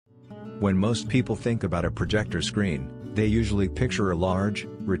When most people think about a projector screen, they usually picture a large,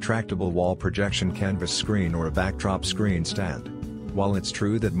 retractable wall projection canvas screen or a backdrop screen stand. While it's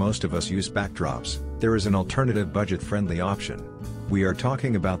true that most of us use backdrops, there is an alternative budget-friendly option. We are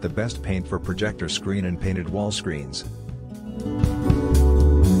talking about the best paint for projector screen and painted wall screens.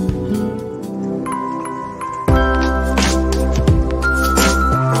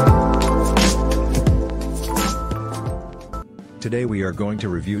 Today we are going to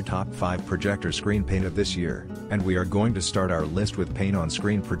review top 5 projector screen paint of this year, and we are going to start our list with Paint on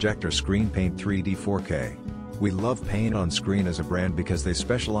Screen Projector Screen Paint 3D 4K. We love Paint on Screen as a brand because they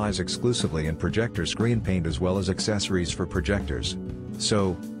specialize exclusively in projector screen paint as well as accessories for projectors.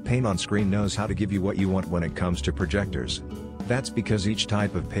 So, Paint on Screen knows how to give you what you want when it comes to projectors. That's because each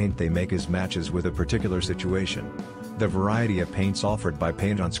type of paint they make matches with a particular situation. The variety of paints offered by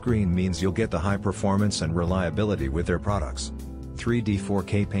Paint on Screen means you'll get the high performance and reliability with their products. 3D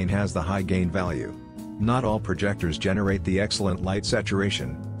 4K paint has the high gain value. Not all projectors generate the excellent light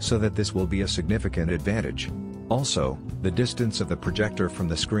saturation, so that this will be a significant advantage. Also, the distance of the projector from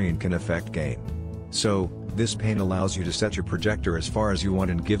the screen can affect gain. So, this paint allows you to set your projector as far as you want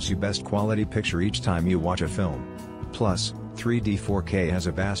and gives you best quality picture each time you watch a film. Plus, 3D 4K has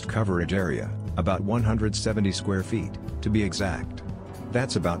a vast coverage area, about 170 square feet, to be exact.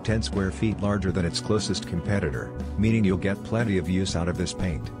 That's about 10 square feet larger than its closest competitor, meaning you'll get plenty of use out of this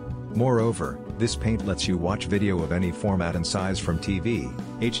paint. Moreover, this paint lets you watch video of any format and size from TV,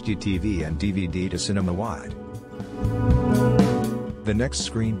 HDTV and DVD to cinema wide. The next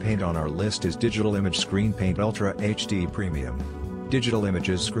screen paint on our list is Digital Image Screen Paint Ultra HD Premium. Digital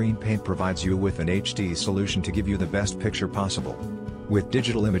Image's screen paint provides you with an HD solution to give you the best picture possible. With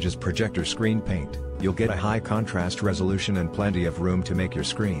Digital Image's projector screen paint, you'll get a high contrast resolution and plenty of room to make your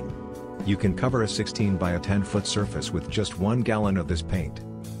screen. You can cover a 16 by a 10-foot surface with just 1 gallon of this paint.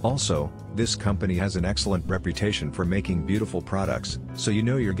 Also, this company has an excellent reputation for making beautiful products, so you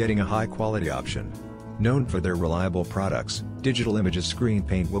know you're getting a high-quality option. Known for their reliable products, Digital Image's screen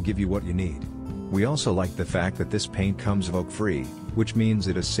paint will give you what you need. We also like the fact that this paint comes vogue-free, which means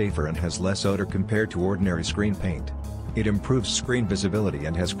it is safer and has less odor compared to ordinary screen paint. It improves screen visibility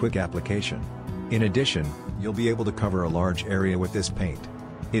and has quick application. In addition, you'll be able to cover a large area with this paint.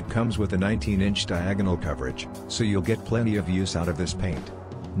 It comes with a 19-inch diagonal coverage, so you'll get plenty of use out of this paint.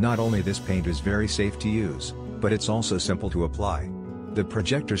 Not only this paint is very safe to use, but it's also simple to apply. The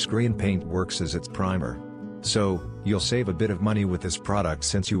projector screen paint works as its primer. So, you'll save a bit of money with this product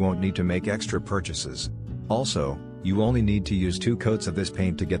since you won't need to make extra purchases. Also, you only need to use 2 coats of this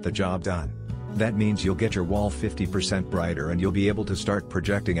paint to get the job done. That means you'll get your wall 50% brighter and you'll be able to start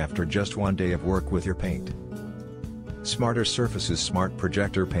projecting after just 1 day of work with your paint. SmarterSurfaces Smart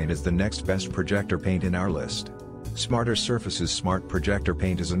Projector Paint is the next best projector paint in our list. SmarterSurfaces Smart Projector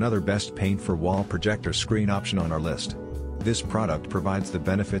Paint is another best paint for wall projector screen option on our list. This product provides the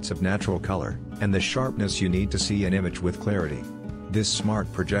benefits of natural color, and the sharpness you need to see an image with clarity. This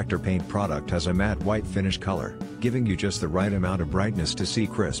smart projector paint product has a matte white finish color, giving you just the right amount of brightness to see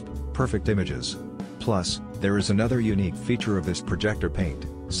crisp, perfect images. Plus, there is another unique feature of this projector paint,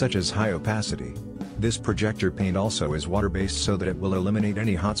 such as high opacity. This projector paint also is water-based so that it will eliminate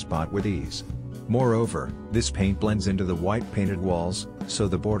any hotspot with ease. Moreover, this paint blends into the white painted walls, so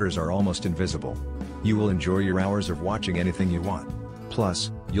the borders are almost invisible. You will enjoy your hours of watching anything you want.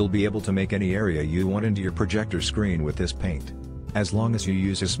 Plus, you'll be able to make any area you want into your projector screen with this paint. As long as you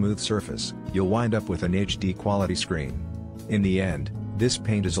use a smooth surface, you'll wind up with an HD quality screen. In the end, this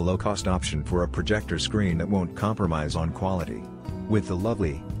paint is a low-cost option for a projector screen that won't compromise on quality. With the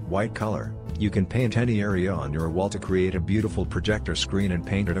lovely, white color, you can paint any area on your wall to create a beautiful projector screen and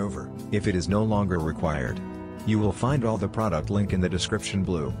paint it over, if it is no longer required. You will find all the product link in the description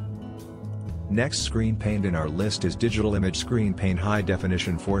below. Next screen paint in our list is Digital Image Screen Paint High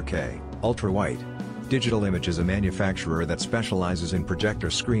Definition 4K, Ultra White. Digital Image is a manufacturer that specializes in projector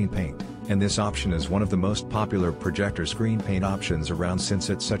screen paint, and this option is one of the most popular projector screen paint options around since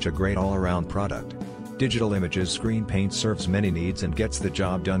it's such a great all-around product. Digital Image's screen paint serves many needs and gets the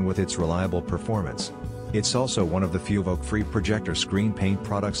job done with its reliable performance. It's also one of the few vogue-free projector screen paint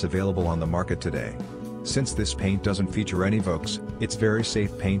products available on the market today. Since this paint doesn't feature any vogues, it's very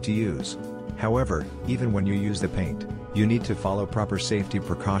safe paint to use. However, even when you use the paint, you need to follow proper safety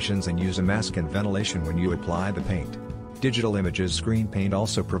precautions and use a mask and ventilation when you apply the paint. Digital Image's screen paint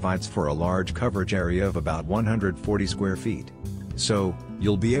also provides for a large coverage area of about 140 square feet. So,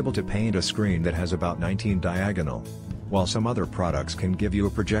 you'll be able to paint a screen that has about 19 diagonal. While some other products can give you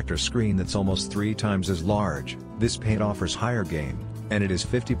a projector screen that's almost 3 times as large, this paint offers higher gain, and it is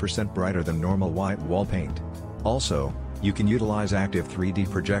 50% brighter than normal white wall paint. Also, You can utilize active 3D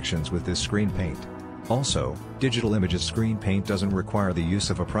projections with this screen paint. Also, Digital Images screen paint doesn't require the use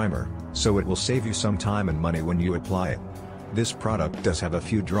of a primer, so it will save you some time and money when you apply it. This product does have a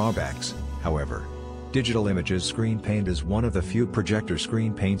few drawbacks, however. Digital Images screen paint is one of the few projector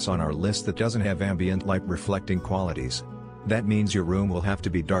screen paints on our list that doesn't have ambient light reflecting qualities. That means your room will have to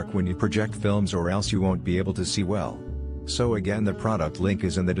be dark when you project films or else you won't be able to see well. So again, the product link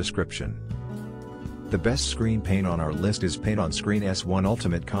is in the description. The best screen paint on our list is Paint on Screen S1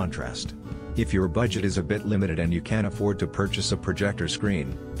 Ultimate Contrast. If your budget is a bit limited and you can't afford to purchase a projector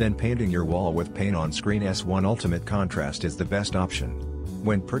screen, then painting your wall with Paint on Screen S1 Ultimate Contrast is the best option.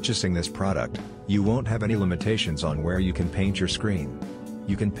 When purchasing this product, you won't have any limitations on where you can paint your screen.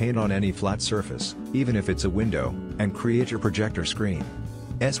 You can paint on any flat surface, even if it's a window, and create your projector screen.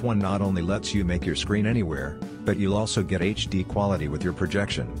 S1 not only lets you make your screen anywhere, but you'll also get HD quality with your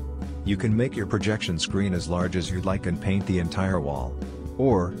projection. You can make your projection screen as large as you'd like and paint the entire wall.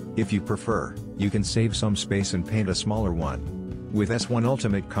 Or, if you prefer, you can save some space and paint a smaller one. With S1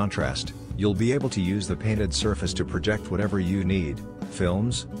 Ultimate Contrast, you'll be able to use the painted surface to project whatever you need: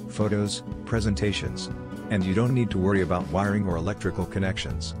 films, photos, presentations. And you don't need to worry about wiring or electrical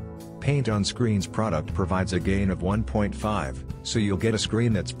connections. Paint on Screen's product provides a gain of 1.5, so you'll get a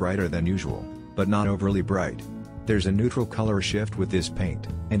screen that's brighter than usual, but not overly bright. There's a neutral color shift with this paint,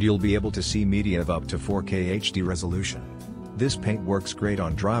 and you'll be able to see media of up to 4K HD resolution. This paint works great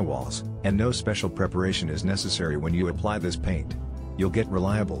on drywalls, and no special preparation is necessary when you apply this paint. You'll get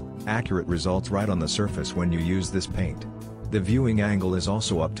reliable, accurate results right on the surface when you use this paint. The viewing angle is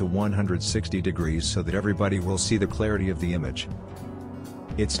also up to 160 degrees so that everybody will see the clarity of the image.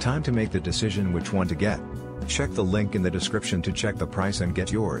 It's time to make the decision which one to get. Check the link in the description to check the price and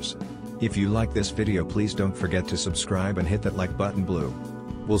get yours. If you like this video, please don't forget to subscribe and hit that like button blue.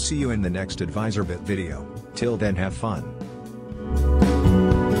 We'll see you in the next AdvisorBit video. Till then, have fun.